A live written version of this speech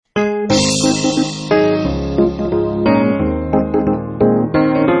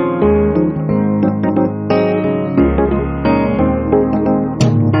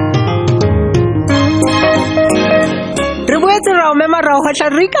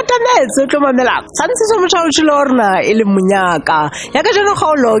Rika tametse tlo mamela tshantse so mothaotsi le orna e le Monyaka ya ka jeno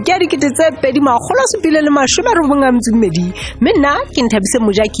kgaolo ke a dikitse 2012 mme nna ke Nthabise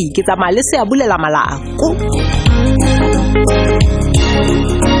Mojaki ke tsamaya le se a bulela malako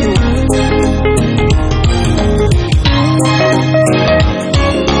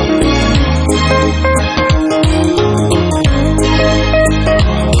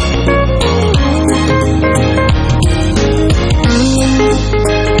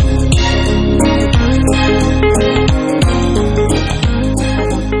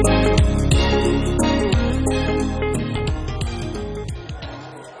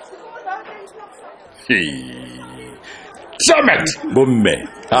Damn it, Bomme.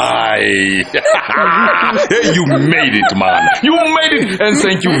 Hey, you made it, man. You made it, and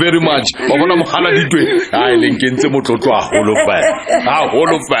thank you very much.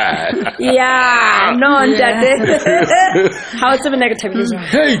 Yeah, no, how to be negative?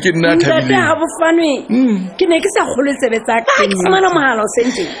 Hey, get not have funny. Can I get a whole sebetsa? Man of Mahalo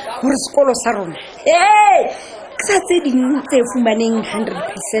sent it. Who's Colo Saron? Hey! I said in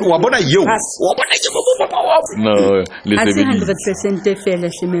 100%. What about you? No, listen. 100%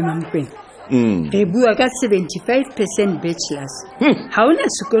 fairness, Mamma Queen. Rebu got 75% bachelors. How na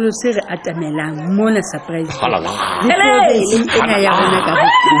school sir at a melan, Mona surprise.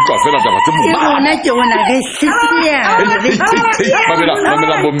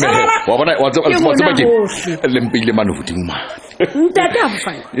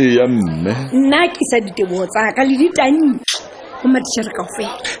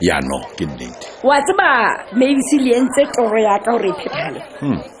 Yeah, no, get it. What's about maybe Cillian set or Yaka or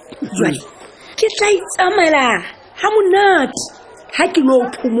Joy. Get like Samala. How not? Hacking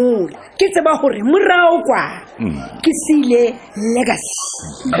up Pumola. Get about Murawa. Kisile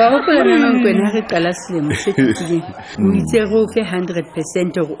legacy. Baroque when Harry Talaslim, we say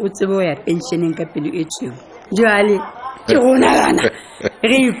 100% of Utsuboya pensioning capital issue. Joali.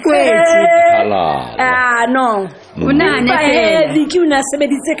 Request. No. Una Vicky una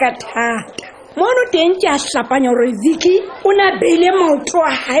sebedicata. Mono tenti a hlapanya re Vicky una bele motho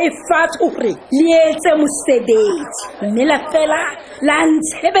a hae fat hore lietse mosebetsi mme la fela la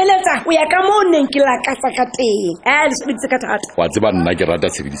ntshebeletsa ho ya ka moneng ke la ka ka teng le sebeditse ka thata wa tseba nna ke rata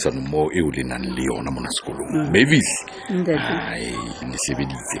sebedisano mo e o le nang le yona mona sekolong Mavis ai le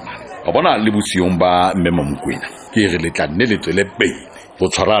sebeditse man a bona le bosiong ba Mmema Mokwena ke re le tla nne le tswele pele go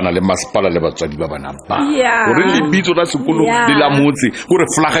tshwarana le masepala le batswadi ba bana ba gore le bitso la sekolo le la motse gore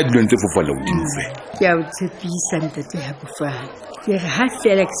flaga di ntse fofala o dinfe ke a tshepisa ntate ha bofana ke re ha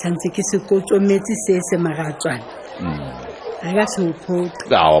Felix santse ke sekotso metsi se maratswana re ga se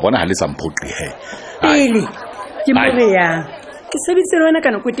uphoqa wa bona ha le samphoqi he pele ke more ya ke sebitse wena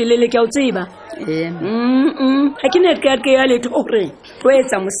kana go telele ke a o tseba ha ke ne ke ya le tore o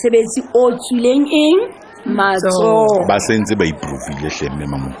etsa mosebetsi o tswileng eng matso ba sentse ba iprofile hle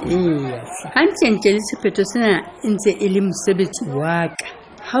Mmema Mokwena hantse le sephetho sena ntse e le mosebetsi wa ka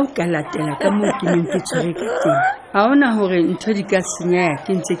ha o ka latela ka mo ke neng ke tshwere ka teng ha ona hore ntho di ka senya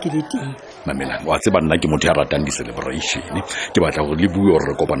ke ntse ke le teng mamelang wa tseba nna ke motho ya ratang di celebration ke batla go le bue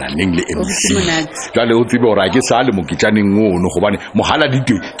hore re kopana neng le MC jale o tsebe hore a ke sa le mokitjaneng ngono gobane mohala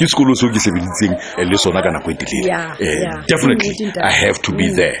ditwe ke sekolo se o ke sebeditseng le sona kana go etelele definitely I have to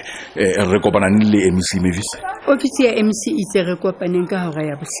be there re kopana neng le MC Mavis office ya MC itse re kopaneng ka hora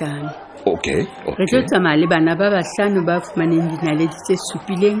ya bohlano okay re tlo tsamaya le bana ba bahlano ba fumaneng dinaledi tse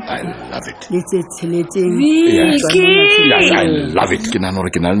supileng I love it le tse tsheletseng I love it ke nana hore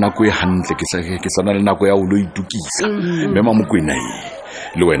ke na le nako e hantle ke sana le nako ya o lo itukisa Mmema Mokwena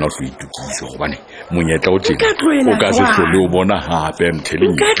le wena o tlo itukisa gobane monyetla o teng o ka se hlole o bona hape I'm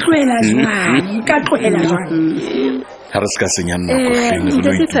telling you ka tlohela jwang ha re ska senya nako hleng re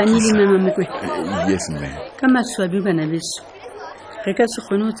lo itukisa yes ma'am ka maswabi bana beso re ka se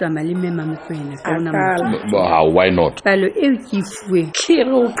khone ho tsamaya le Mmema Mokwena ka ona why not palo e ke fuwe ke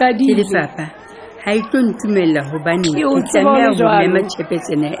re o ka di le papa ha e tlo ntumella hobane ke tsamaya ho mema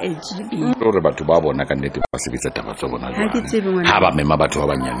tshepetsena LGB re batho ba bona ka nnete ba sebetsa taba tsa bona ha ba mema batho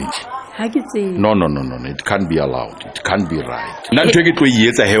ba banyane ha ke tsebe no it can't be allowed, it can't be right nna ntwe ke tlo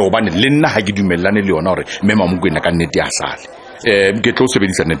ietsa he hobane le nna ha ke dumellane le yona hore Mmema Mokwena ka nnete a sale ke tlo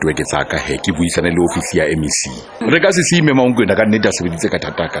sebedisa network tsa ka he ke buisana le office ya MEC re ka se se Mmema Mokwena ka nnete a sebeditse ka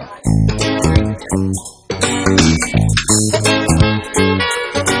thata kana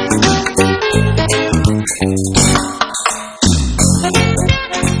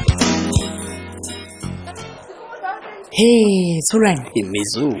Tsholwane.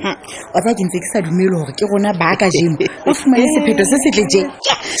 Meso. O tla ke ntse ke sa dumele hore ke rona ba ka jeno. O fumane sephetho se setle je.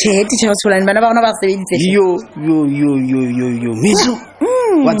 Tjhe, titjhere Tsholwane bana ba rona ba sebeditse. Yo. Meso.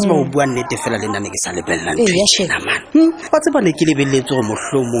 Wa tseba o bua nnete fela le nna ne ke sa lebella ntho e tjena man. Wa tseba ne ke lebelletse gore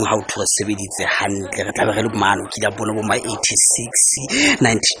mohlomong ha o thola sebeditse hantle re tla be re le mano ke la bona bo ma 86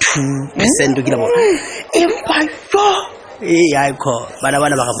 92% ke la bona. Empa yo ayikho bana ba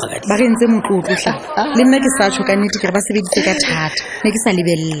ga magadi ba rentse motlotlo hla le nna ke sa tsho ka nnete ke re ba sebeditse ka thata ne ke sa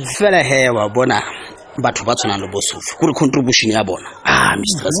lebella fela wa bona batho ba tshwana le bosofi gore contribution ya bona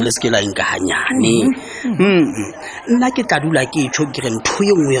mistress le skela inka hanyane nna ke tla dula ke tsho ke re ntho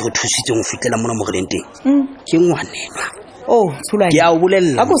ye nngwe re thusitseng go fitlela mona mo releng teng ke ngwanela Tsholwane ke a o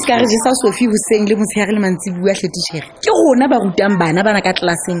bolella a go ska re jesa Sophie Hussein le motshehare le mantsibua titjhere ke rona ba rutang bana bana ka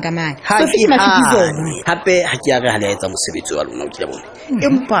tlelaseng ka mane Sophie Mafikizolo hape ha ke a re ha le etsa mosebetsi wa lona o kila bona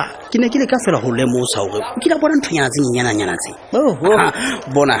empa ke ne ke le ka fela go lemosa hore o kila bona ntho nyana tse nyana tse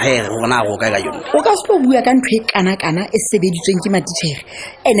bona rona go ka yona o ka se bua ka ntho e kana e sebeditsweng ke matitjhere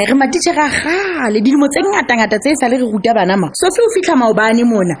ene re matitjhere ga le dilemo tse ngata tse sa le re ruta bana ma Sophie o fitla maobane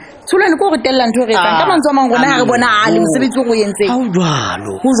mona Tsholwane go re tella ntho re etsang ka mantso a mang rona ha re bona a le mosebetsi go yentse ha o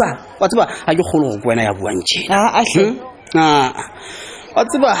jwalo wa tseba ha ke kgolo go buena ya buang tjena wa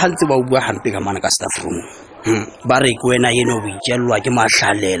tseba ha ntse ba o bua hampe ka mana ka staff room ba re ke wena yeno o itjellwa ke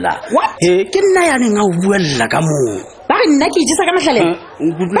mahlalela ke nna ya neng a o buella ka moo ba re nna ke itjesa ka mahlalela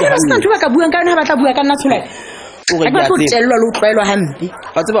ba se ntho ba ka buang ka nna ba tla bua ka nna Tsholwane ba go tellwa le utlwaelwa hampe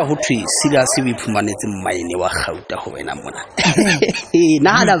ba tseba ho thwe serious o iphumanetse mmaene wa gauta ho wena mona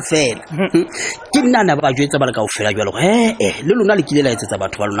nana fela ke nna ba jwetsa ba le ka o fela jwalo le lona le kile la etsetsa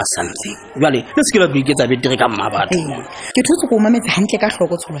batho ba lona something jwale le se ke la iketsa betere ka mma batho ke thotse go mametse hantle ka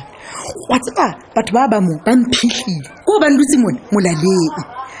hloko Tsholwane wa tseba batho ba mo ba mphihlile go ba ndutse mona molaleng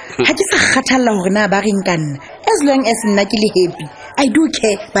ha ke sa kgathalla hore na ba reng ka nna as long as nna ke le happy I do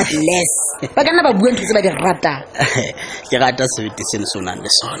care but less ba kana ba bua ntho tse ba di rata ke rata sebete se sona le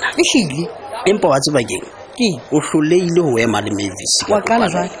sona ehlile empa wa tseba keng o hloleile ho ema le Mavis wa kala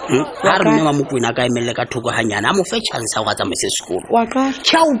jwale ha re nna mo kwena ka emelle ka thoko hanyana a mo fe chance ha o ga tsamaise sekolo wa ka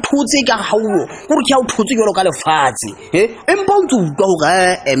ke a o thotse ka haulo gore ke a o thotse jalo ka lefatse empa o ntse gore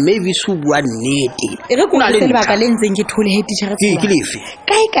Mavis o bua nnete e re kona le lebaka le ntseng ke thole he teacher ke lefe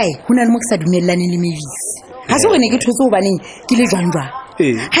kae hona le mo ke sa dumellane le Mavis ha se gore ne ke thotse ho baneng ke le jwang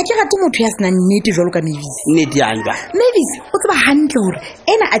ha ke rate motho ya sena nnete jwalo ka Mavis nnete ya njwa Mavis o tseba hantle hore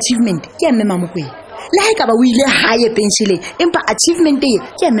ena achievement ke ya mmema mokwena le ha ka ba o ile hae pension empa achievement e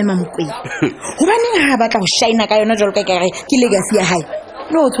ke ya mmema mokwena hobaneng ha batla go shine ka yona jwalo ka ke legacy ya hae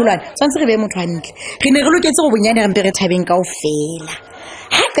no Tsholwane tsantse re be motho hantle re ne re loketse go bonyane re mpe re thabeng ka ofela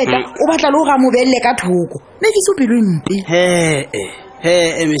ha qeta o batla le go ga mobelle ka thoko Mavis o pelo mpe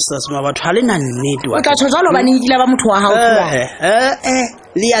Mr. Sma batho ha le na nnete o tla tshwara jalo ba ne ikila ba motho wa hao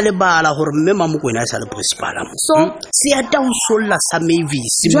le ya le bala gore mme Mamokwena a sa le principal so se ya ta o solla sa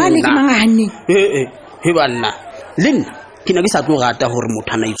Mavis jwale ke mangahane banna le nna ke ne ke sa tlo rata gore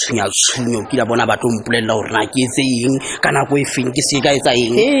motho ana itshunya tshunyo ke la bona batho mpolella gore na ke etse eng kana go e feng ke se ka etsa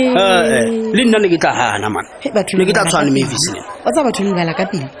eng le nna ne ke tla hana man ne ke tla tshwana Mavis le o tsa batho le bala ka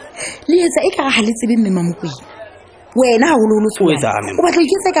pele le etsa e ka ga le tsebe mme Mamokwena wena ha o lo Tsholwane o batla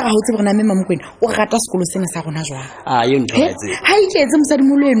iketsa ka ga ho tsebe rena mme Mamokwena o rata sekolo sena sa rona jwang yo ntho ya tse ha iketse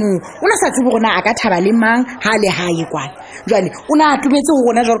mosadimolo eno o na sa tsebe rona a ka thaba le mang ha le hae kwana jwale o na tumetse go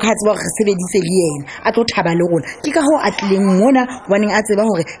rona jwalo ka tseba re sebedise le yena a tlo thaba le rona ke ka ho a tlileng mona waneng a tseba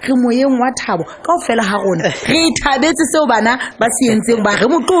hore re moyeng wa thabo ka ofela ha rona re thabetse seo bana ba se entseng ba re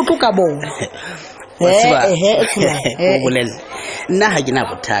motlotlo ka bona o bolelle nna ha ke na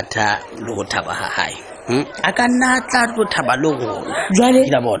bothata le go thaba ha hae a ka nna tla tlo thaba le rona jwale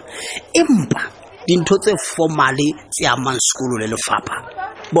ke la bona empa dintho tse formale tse amang sekolo le lefapha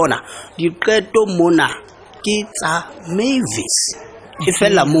bona diqeto mona ke tsa Mavis e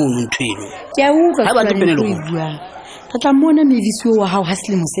fela mono ntho eno ke a utlwa ha ba tepene le go tla mona Mavis wa hao ha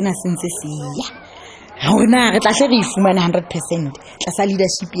selemo sena sentse siya rona re tla hle re ifumana 100% tlasa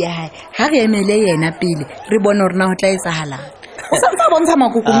leadership ya hae ha re emele yena pele re bona hore na ho tla etsahalang o sa tsa bontsha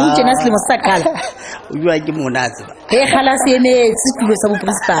makoko mo tjena selemo sa qala o jwa ke monatse ba khala se emetse tulo sa bo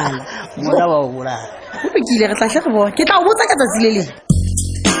principal mona ba o bola o bekile re tla hle re bona ke tla o botsa ka tsatsi le le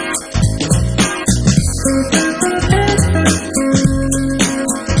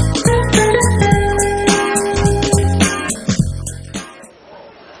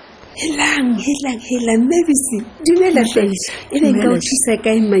helang Mavis dumela hlahisa e be nka o thusa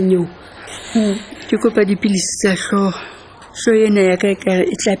kae manyong ke kopa dipilisi tsa hlooho so yena ya ka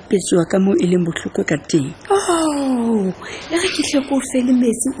e tla petswa ka mo e leng bohloko ka teng. Ya re ke hle ko fele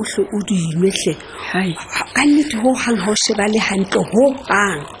metsi o hle o dinwe hle. Hai Ka nnete ho hang ho sheba le hantle ho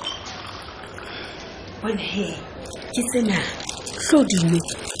hang. Bona he ke tsena hlo dinwe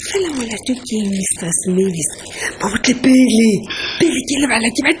fela molato ke Mr. Mavis ba botle pele ke lebala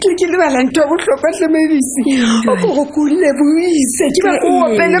ke batle ke lebala ntwa go hloka hle Mavis o go go le buise ke ba o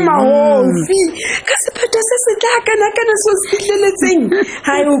pele mahofi ka sephatho se se tla kana so sitleletseng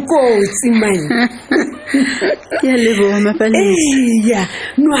hai o kotsi man ya lebo Mapalesa ya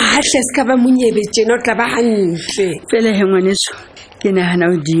no hahle ska ba munyebe tjena o tla ba hantle fela he ngwaneso ke nahana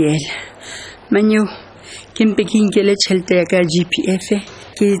o diela manyo ke mpe ke nkele tšhelete ya ka GPF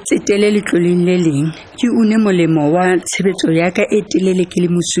ke tsetele letloleng le leng ke une molemo wa tshebetso ya ka e telele ke le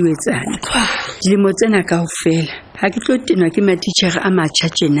mosuetsana dilemo tsena kaofela ha ke tlo tenwa ke matitjhere a matjha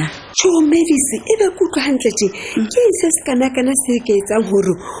tjena Mavis ebe kutlwa hantle tje ke se kana se ke etsang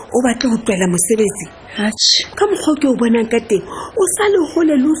hore o batle ho twela mosebetsi ka mokgwa ke o bonang ka teng o sa le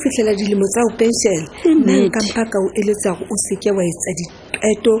hole le ho fihlela dilemo tsa ho pension nna ka mpaka o eletsa go o seke wa etsa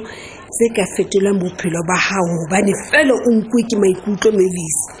dipeto tse ka fetolang bophelo ba hao hobane fela o nkwe ke maikutlo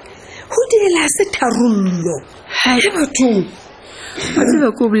Mavis ho diela se tharollo ha e bathong a tseba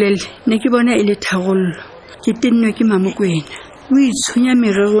ko bolele ne ke bona ile tharollo ke tennwe ke Mamokwena o itshunya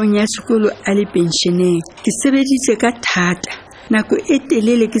mererong ya sekolo a le pensioneng ke sebeditse ka thata nako e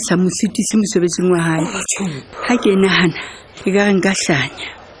telele ke sa mositise mosebetsing wa hae ha ke nahana ke ga nka hlanya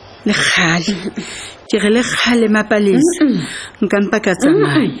le khale ke re le khale Mapalesa nka mpa ka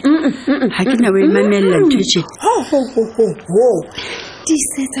tsamaya ha ke na we mamella ntwe ho di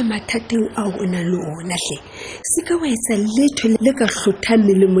setsa mathateng a ona le ona hle se ka wa etsa letho le ka hlothang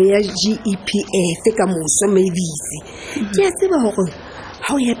melemo ya GEPF ka moso Mavis ke a tseba hore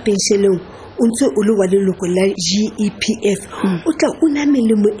ha o ya pensioneng o ntse o le wa leloko la GEPF o tla una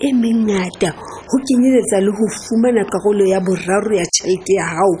melemo e mengata ho kenyeletsa le ho fumana karolo ya boraro ya tjhelete ya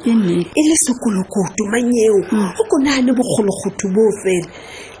hao e le sekolokoto manyeo o kona le bokgolokgotho bo fela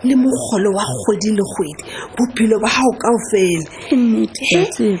le mogolo wa kgwedi le kgwedi bophelo ba hao kaofela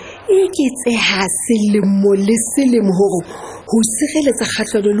e ke tseha selemo le selemo hore ho sireletsa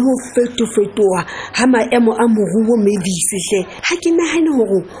kgahlano le ho fetofetoha ha maemo a moruo Mavis hle ha ke nahane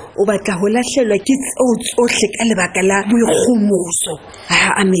hore o batla ho lahlelwa ke tseo tsohle ka lebaka la boikgomoso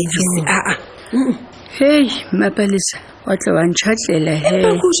a Mavis hey Mapalesa wa tla wa ntjhatlela he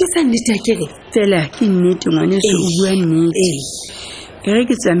go jetsa nnete kere tsela ke nnete ngwaneso o bua nnete re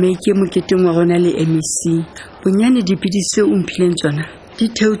ke tsamaye ke moketeng wa rona le MEC bonyane dipidise o mphileng tsona di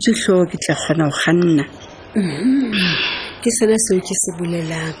theotse hloho ke tla kgona ho kganna ke sena seo ke se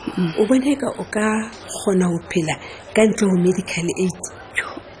bolelang o bona ka o ka kgona ho phela ka ntle ho medical aid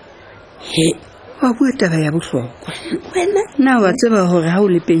he wa bua taba ya bohlokwa wena na wa tseba hore ha o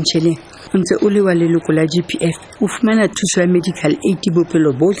le pensioneng o ntse o le wa leloko la GPF o fumana thuso ya medical aid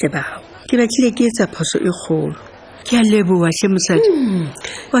bophelo bohle ba hao ke batlile ke etsa phoso e kgolo ke a leboha hle mosadi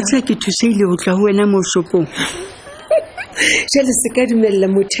wa tla ke thuseile ho tla ho wena mo shopong jale se ka dumella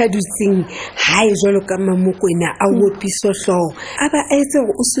motho a dutseng hae jwalo ka Mamokwena a opiso hloho a ba a etse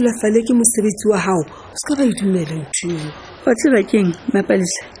hore o sulafale ke mosebetsi wa hao o ska ba idumela ntho wa tseba keng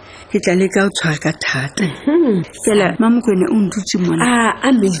Mapalesa ke tla leka ho tshwara ka thata fela Mamokwena o ntutse mona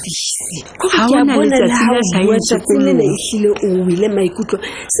a Mavis ha o na letsatsi la hlahisa le le ehlile o wile maikutlo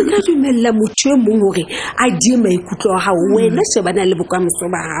se ka dumella motho e mong hore a die maikutlo a hao wena se bana le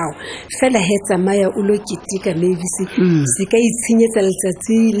bokamoso ba hao fela he tsamaya o lo ketika Mavis se ka itshenyetsa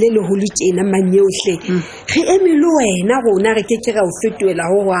letsatsi le le holo tjena manyeohle re eme le wena rona re ke ra o fetoela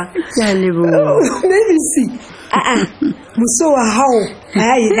ho wa ya leboha Mavis muso wa hao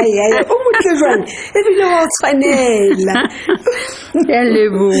hai o motle jwang ebile wa tshwanela ya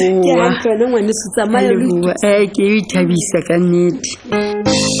leboha ke a tsona ngwane se tsamaya leboha ke ithabisa ka nnete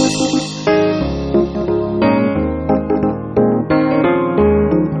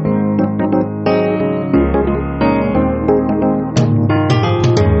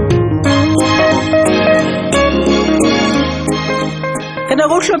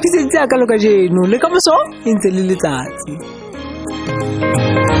go hlophisitse ka loka jeno le ka moso e ntse le letsatsi